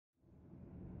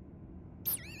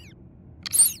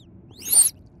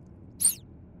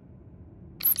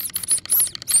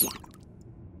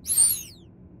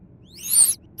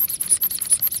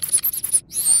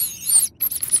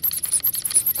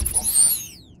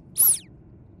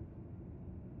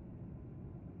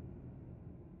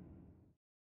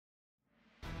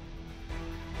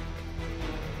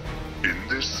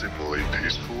seemingly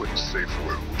peaceful and safe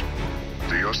world,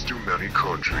 there are still many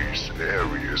countries and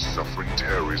areas suffering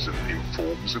terrorism in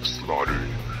forms of slaughter,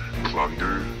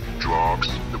 plunder, drugs,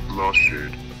 and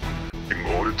bloodshed. In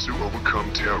order to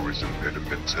overcome terrorism and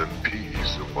maintain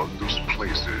peace among those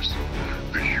places,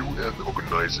 the UN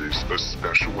organizes a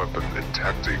special weapon and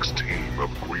tactics team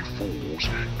of great force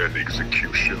and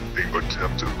execution in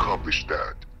attempt to accomplish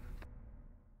that.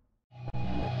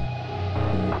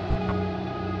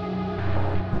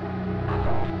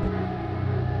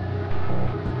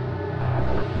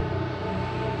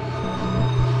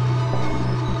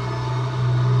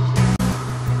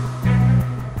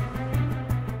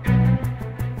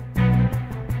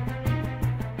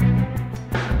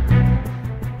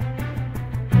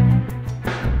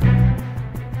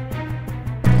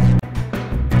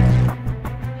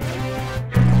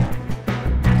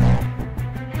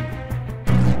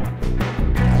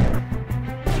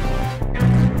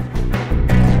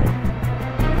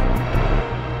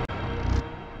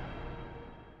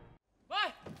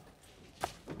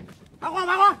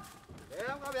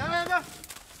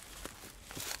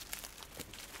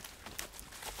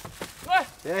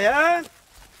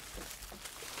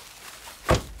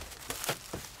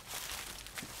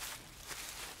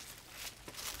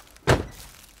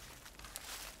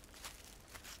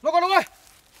 Nó con đúng rồi.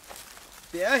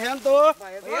 Tỉa hẹn tôi.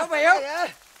 Mày hiểu.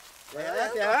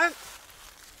 Tỉa hẹn.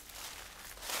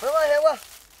 Mày ơi hiểu không?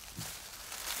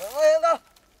 Mày ơi hiểu không?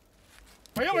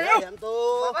 Mày hiểu. Hẹn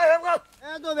tôi. Mày hiểu không?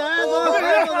 Hẹn tôi.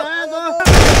 Hẹn tôi.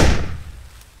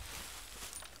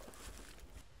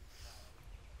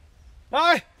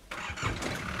 Rồi.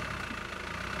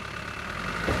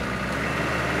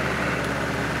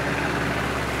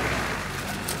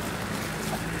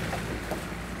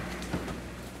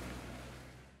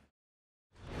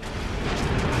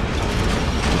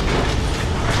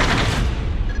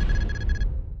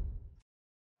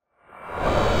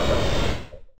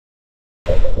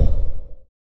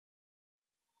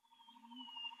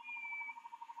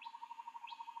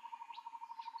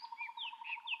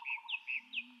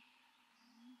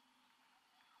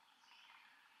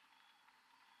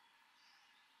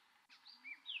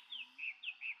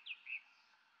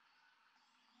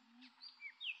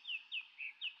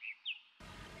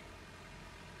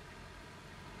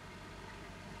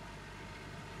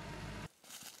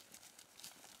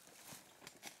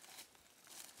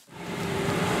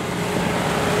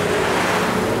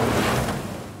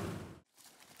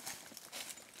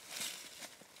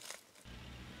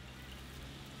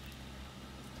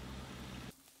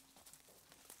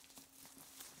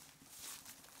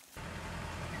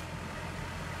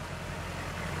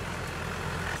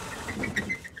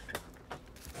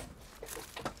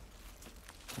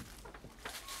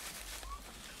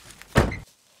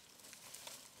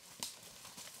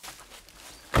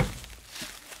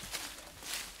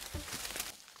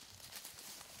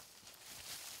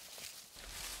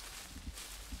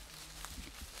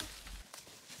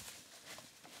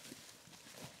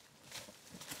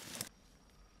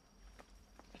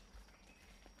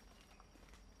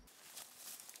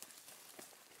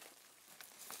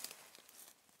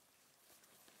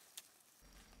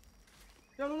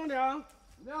 Cho luôn đường.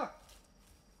 Được.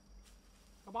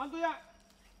 Các bạn tôi ạ.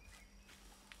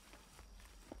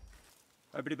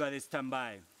 Everybody stand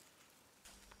by.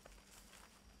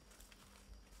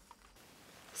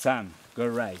 Sam, go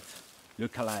right.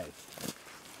 Look alive.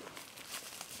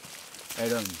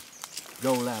 Aaron,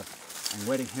 go left. I'm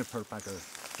waiting here for Paco.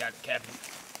 Got Captain.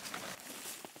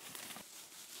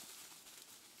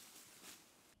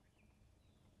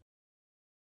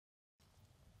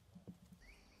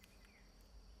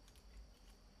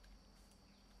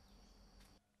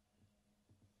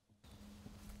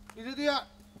 Đi ạ.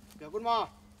 Kìa con mò.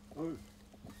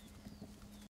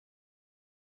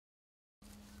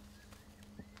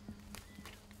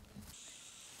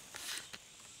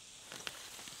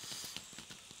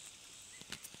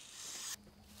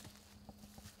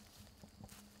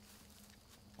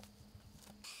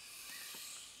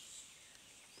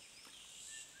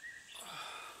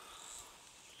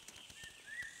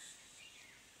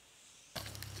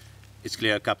 It's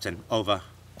clear, Captain. Over.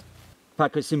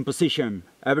 Paco's in position.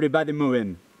 Everybody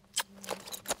moving.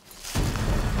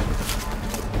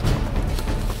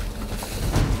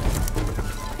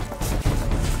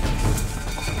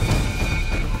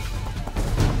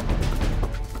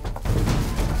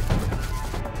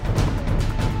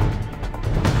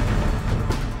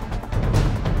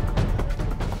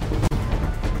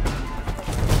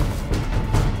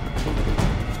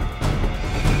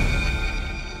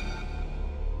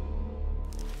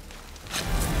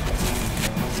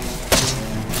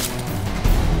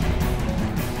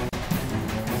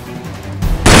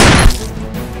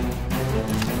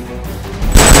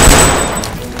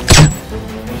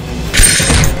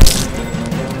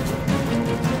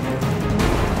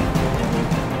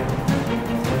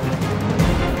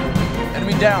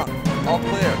 down. All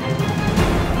clear.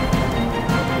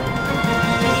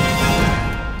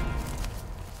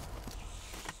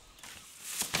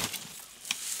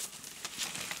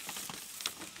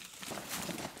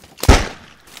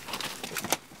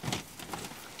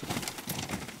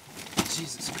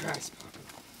 Jesus Christ, Paco.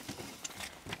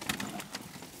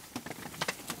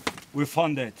 We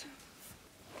found it.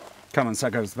 Come on,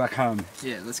 suckers, back home.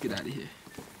 Yeah, let's get out of here.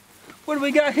 What do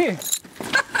we got here?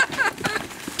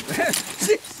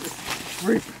 Jesus.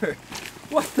 Reaper.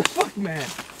 What the fuck, man?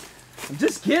 I'm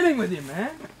just kidding with you,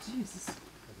 man. Jesus.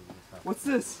 What's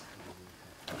this?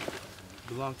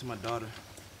 Belonged to my daughter.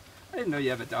 I didn't know you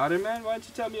have a daughter, man. Why didn't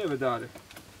you tell me you have a daughter?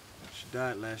 She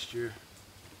died last year.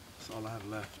 That's all I have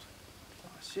left. Oh,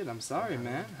 shit, I'm sorry,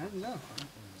 man. I didn't know.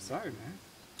 I'm sorry, man.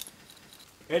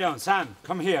 Hey, down, Sam,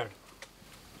 come here.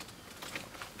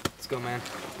 Let's go, man.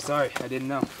 Sorry, I didn't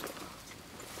know.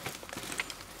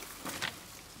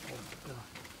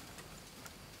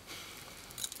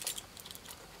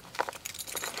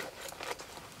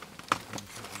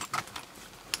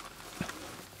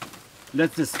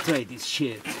 Let's destroy this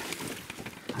shit.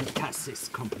 And cast this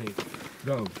complete.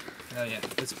 Go. Hell yeah.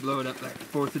 Let's blow it up like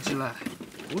 4th of July.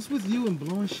 What's with you and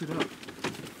blowing shit up?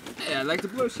 Hey, I like to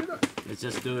blow shit up. Let's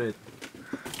just do it.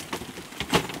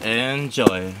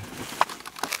 Enjoy.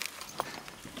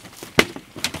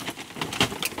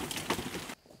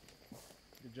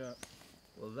 Good job.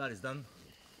 Well, that is done.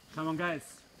 Come on, guys,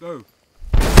 go.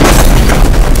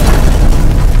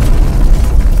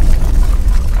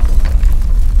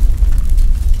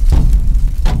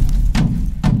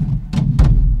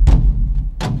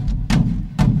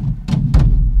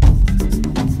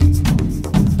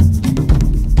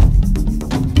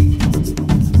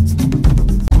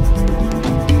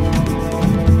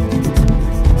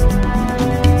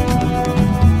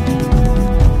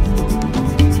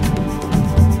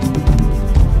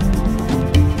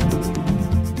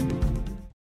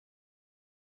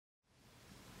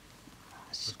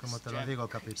 Pues como te lo digo,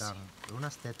 capitán,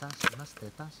 unas tetas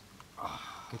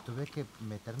que tuve que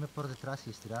meterme por detrás y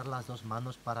estirar las dos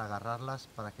manos para agarrarlas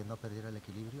para que no perdiera el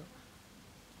equilibrio.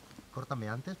 Córtame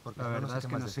antes porque La no verdad sé es qué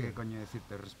que más no sé qué decir. coño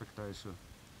decirte respecto a eso.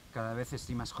 Cada vez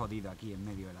estoy más jodido aquí en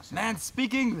medio de la selva. Man,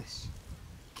 speak English.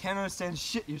 Can't understand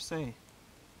shit you're saying.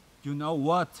 You know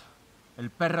what? El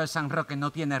perro de San Roque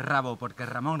no tiene rabo porque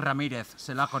Ramón Ramírez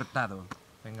se lo ha cortado.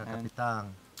 Venga,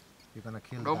 capitán. You're gonna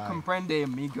kill No guy. comprende,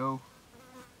 amigo.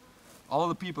 All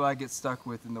the people I get stuck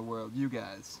with in the world, you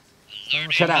guys.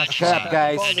 Shut up,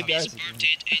 guys. Enemy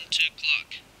spotted in 2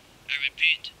 o'clock. I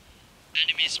repeat,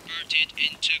 enemy spotted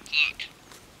in 2 o'clock.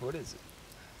 What is it?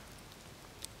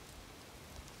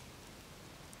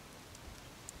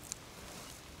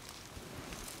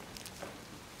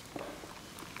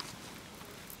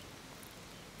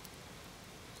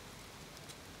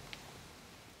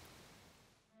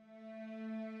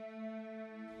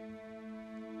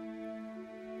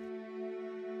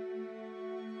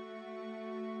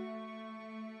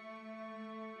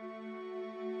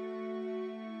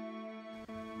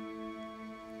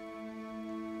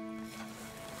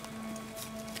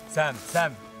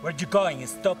 Sam, where you going?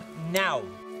 Stop now!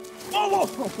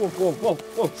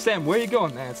 Whoa. Sam, where you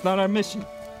going, man? It's not our mission.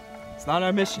 It's not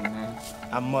our mission, man.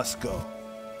 I must go.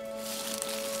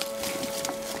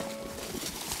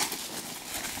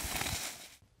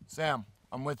 Sam,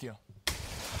 I'm with you.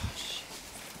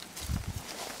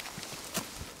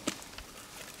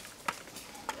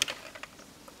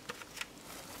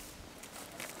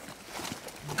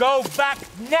 Go back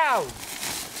now!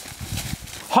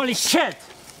 Holy shit!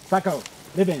 Paco,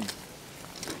 live in.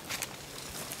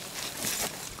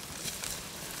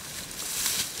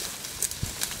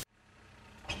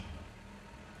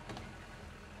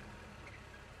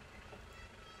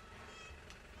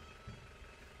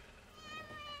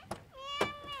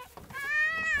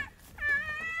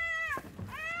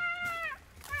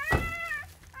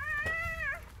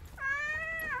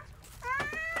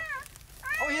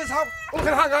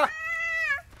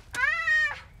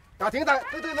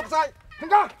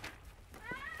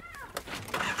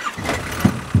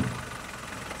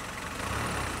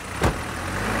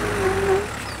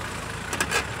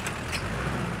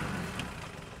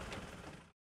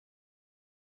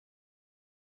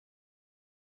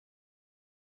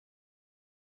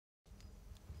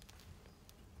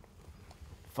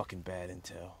 Fucking bad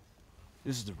intel.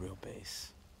 This is the real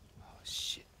base. Oh,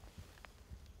 shit.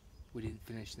 We didn't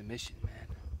finish the mission, man.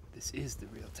 This is the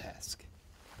real task.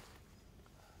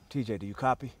 TJ, do you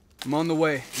copy? I'm on the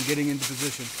way. I'm getting into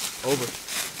position. Over.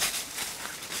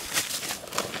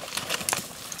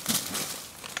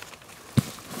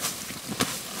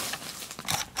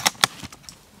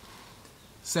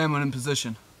 Salmon in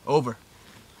position. Over.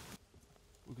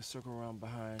 We can circle around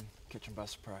behind, catch him by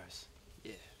surprise.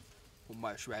 Yeah. We'll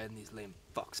march right in these lame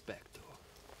fucks back door.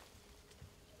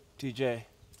 TJ,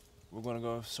 we're gonna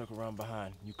go circle around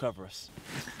behind. You cover us.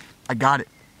 I got it.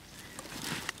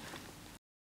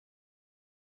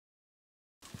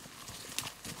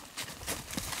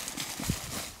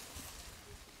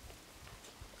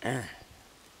 Aaron,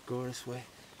 go this way.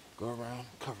 Go around,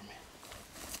 cover me.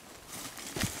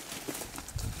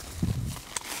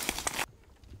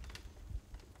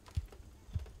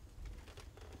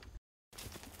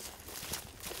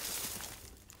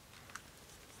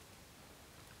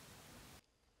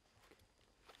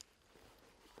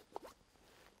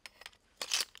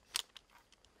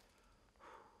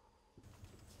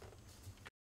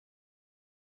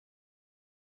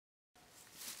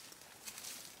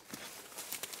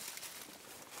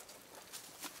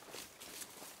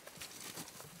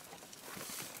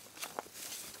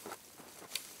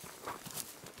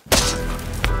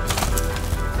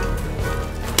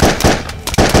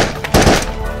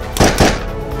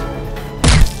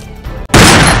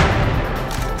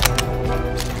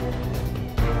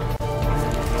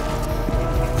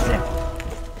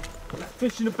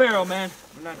 Fish in the barrel, man.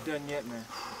 We're not done yet, man.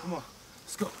 Come on,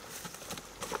 let's go.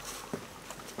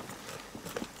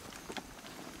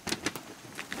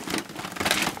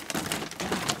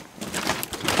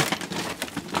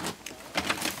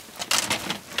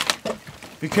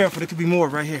 Be careful, there could be more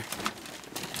right here.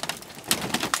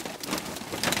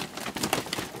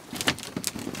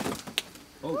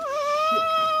 Oh, shit.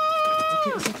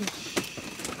 Okay, it's okay.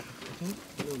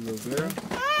 Hello, little girl.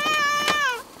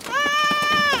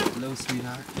 Hello,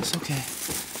 sweetheart. It's okay.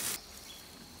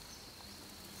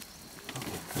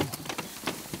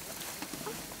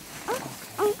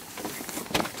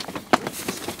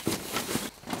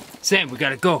 Sam, we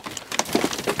gotta go.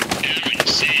 Aaron,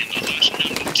 Sam, a large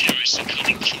number of terrorists are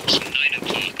coming close at 9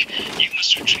 o'clock. You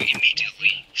must retreat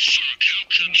immediately. Fuck, how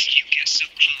come you get so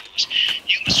close?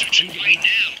 You must retreat right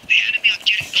now. The enemy are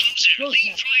getting closer.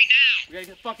 Leave right now. We gotta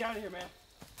get the fuck out of here, man.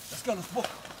 Let's go, let's walk.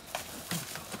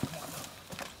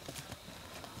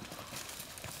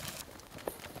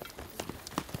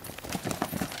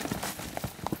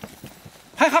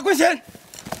 Hai, 好危险！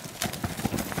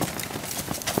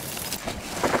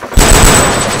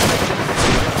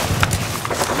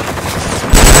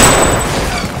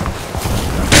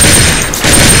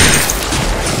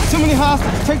 Too many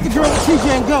hostages. Take the girl with TJ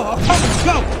and go. I'll cover you.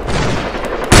 Go.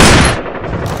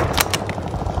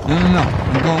 No.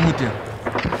 I'm going with you.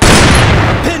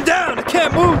 I'm pinned down. I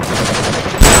can't move.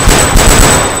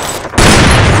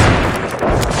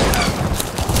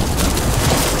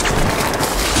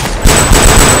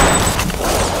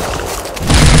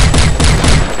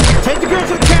 Take the girl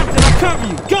to the captain. I'll cover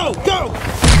you. Go. Go.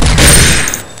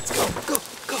 Let's go. Go.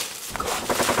 Go.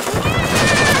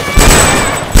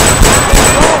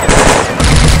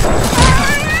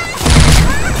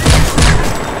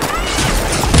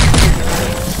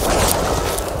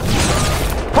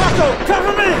 Paco,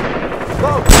 cover me!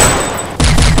 Go!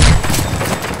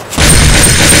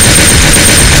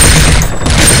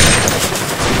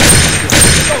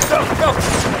 Go!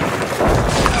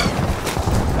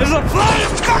 There's a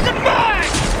flying fucking bag!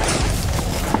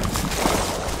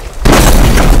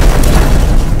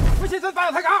 We should just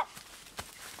take out!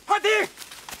 Party!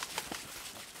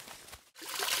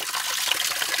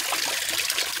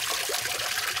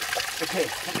 Okay,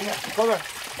 go there.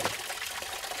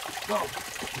 Go.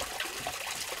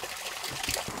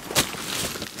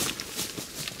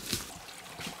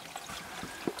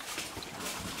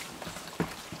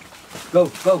 Go.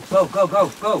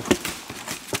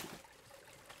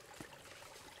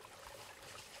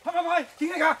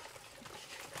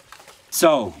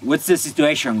 So, what's the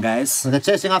situation, guys? They're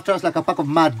chasing after us like a pack of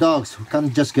mad dogs. We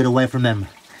can't just get away from them.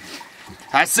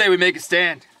 I say we make a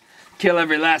stand. Kill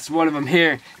every last one of them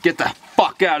here. Get the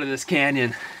fuck out of this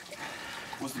canyon.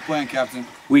 What's the plan, Captain?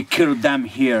 We kill them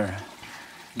here.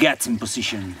 Get in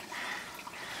position.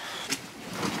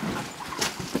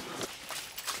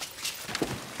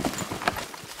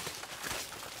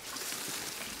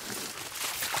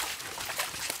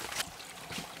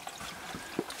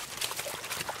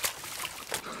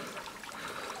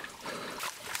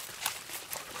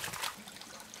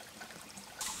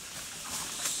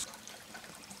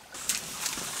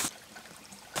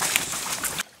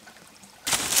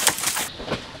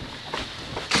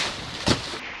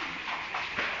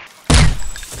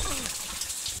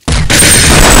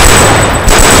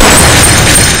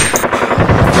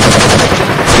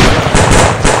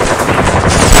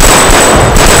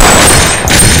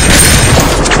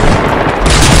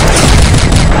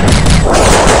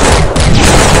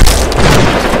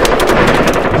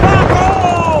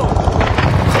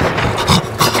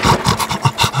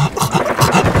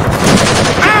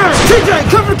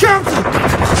 Captain!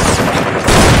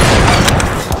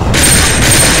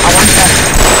 Aguanta.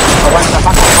 Aguanta,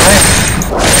 Paco, joder.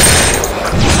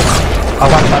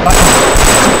 Aguanta, Paco.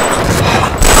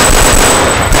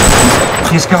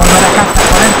 Tienes que volver a casa,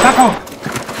 joder, Paco.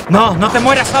 No, no te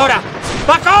mueras ahora.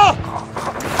 ¡Paco!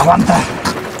 Aguanta.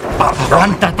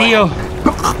 Aguanta, tío.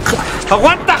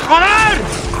 ¡Aguanta, joder!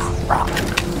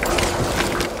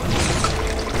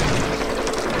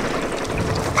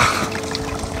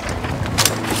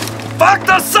 Fuck,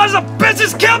 those sons of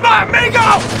bitches killed my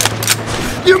amigo!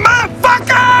 You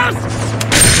motherfuckers!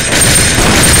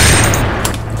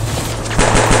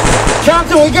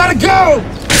 Captain, we gotta go!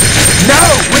 No,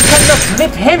 we cannot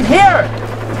leave him here!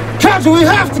 Captain, we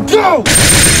have to go!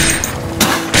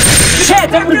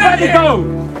 Shit, everybody go!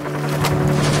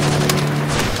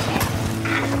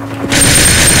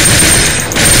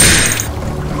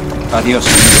 Adiós,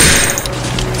 amigo.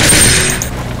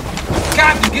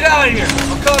 Captain, get out of here!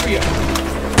 I'll cover you!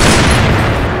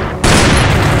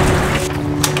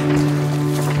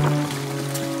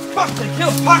 Fuck, they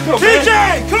killed Paco, TJ,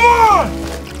 man. Come on!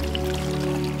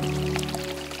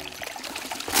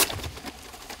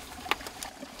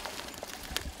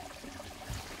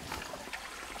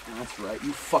 That's right,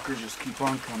 you fuckers just keep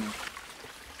on coming.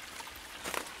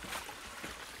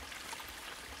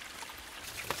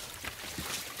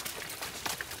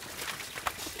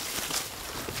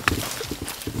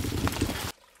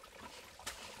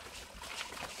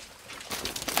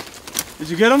 Did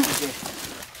you get him?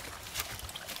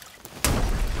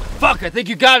 Fuck, I think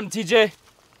you got him, TJ.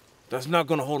 That's not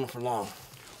gonna hold him for long.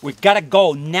 We gotta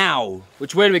go now.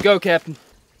 Which way do we go, Captain?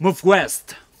 Move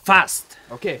west, fast.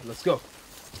 Okay, let's go.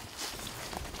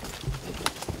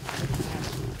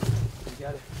 We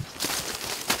got it.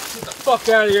 Get the fuck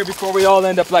out of here before we all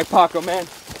end up like Paco, man.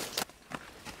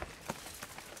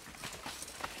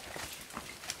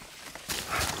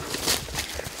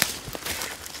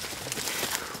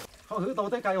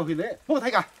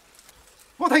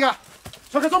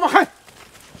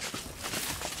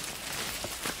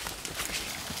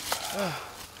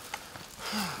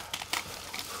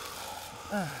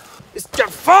 It's your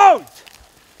fault!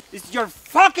 It's your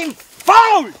fucking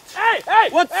fault! Hey, hey!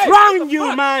 What's hey, wrong what you,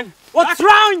 fuck? man? What's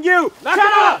wrong you? Knock Shut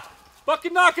it up! off!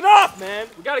 Fucking knock it off, man!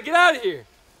 We gotta get out of here.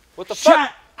 What the Shut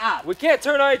fuck? up! We can't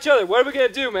turn on each other. What are we gonna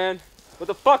do, man? What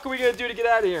the fuck are we gonna do to get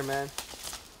out of here, man?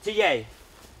 TA,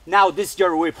 now this is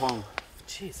your weapon.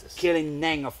 Jesus. Killing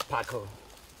name of Paco.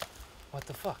 What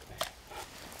the fuck, man?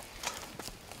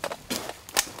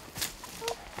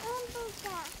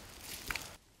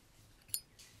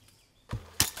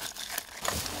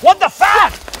 What the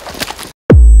fuck?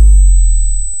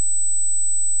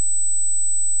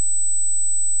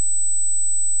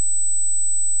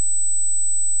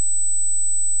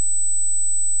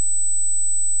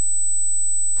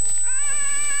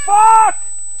 Fuck!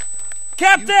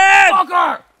 Captain!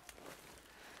 Fucker!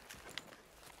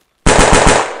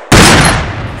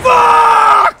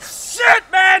 Fuck! Shit,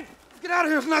 man! Get out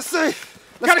of here, it's not safe.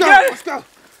 Let's go. Let's go.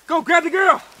 Go grab the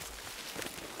girl.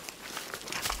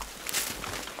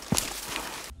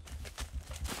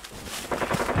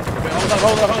 Wait, hold up.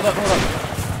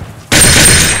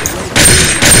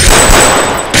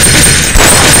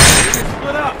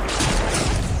 Split up.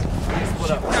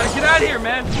 Split up. Gotta get out of here,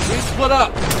 man. We split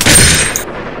up.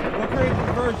 We'll create a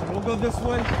diversion. We'll go this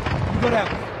way. You go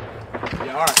that way.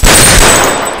 Yeah, alright.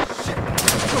 Shit.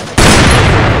 Go.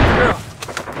 Girl.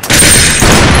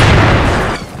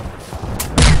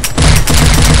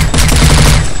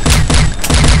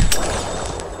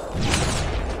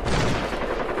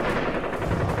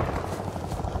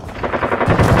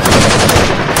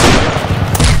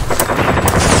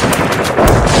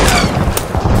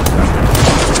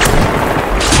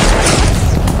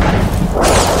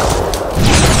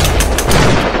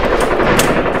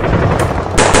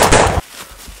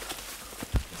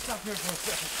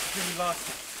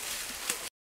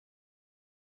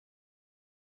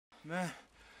 Man,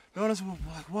 notice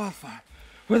like wildfire.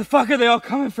 Where the fuck are they all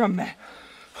coming from, man?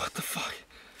 What the fuck?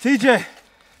 TJ.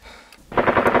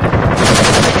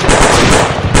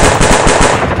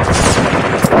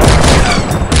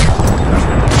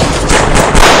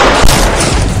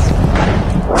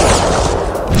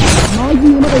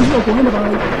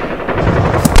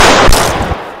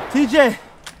 TJ,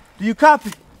 do you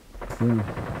copy? Yeah.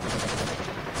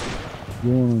 Go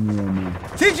on, man.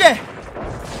 TJ!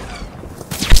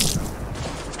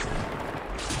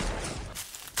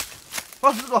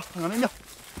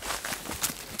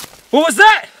 What was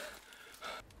that?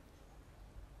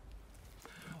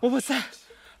 What was that?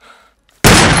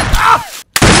 Ah!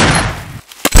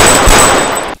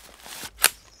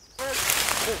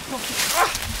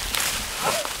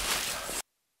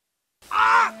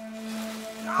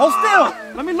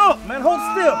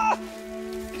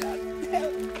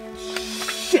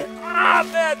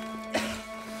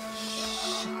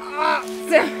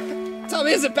 Sam, tell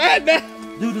me, is it bad, man?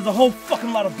 Dude, there's a whole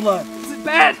fucking lot of blood. Is it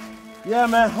bad? Yeah,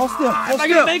 man, hold still. Hold Am I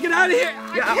gonna make it out of here?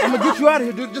 Yeah, I'm gonna get you out of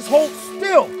here, dude. Just hold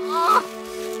still.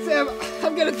 Sam,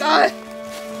 I'm gonna die.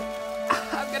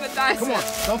 I'm gonna die, Come Sam. on,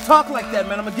 don't talk like that,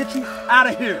 man. I'm gonna get you out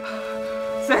of here.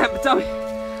 Sam, tell me,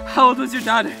 how old was your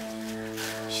daughter?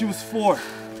 She was 4.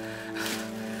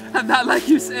 I'm not like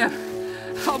you, Sam.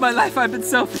 All my life I've been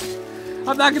selfish.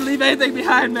 I'm not gonna leave anything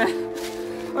behind, man.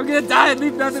 I'm gonna die and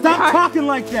leave nothing behind. Stop talking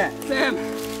like that. Sam,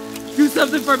 do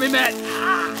something for me, man.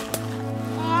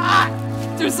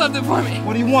 Do something for me.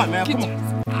 What do you want, man? Come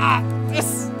on.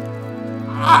 This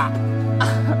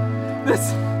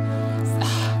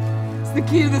is the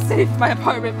key to the safe in my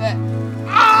apartment, man.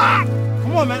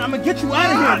 Come on, man. I'm gonna get you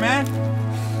out of here, man.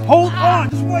 Hold on.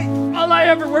 Just wait. All I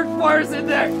ever worked for is in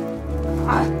there.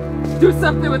 Do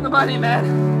something with the money,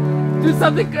 man. Do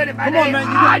something good in my name. Come on, man.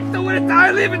 I don't want to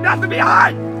die leaving nothing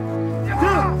behind.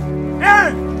 Dude,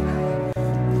 Aaron!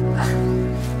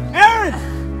 Aaron!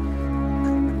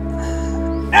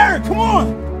 Aaron, come on!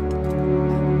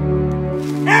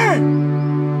 Aaron!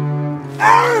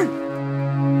 Aaron!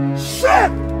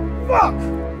 Shit! Fuck!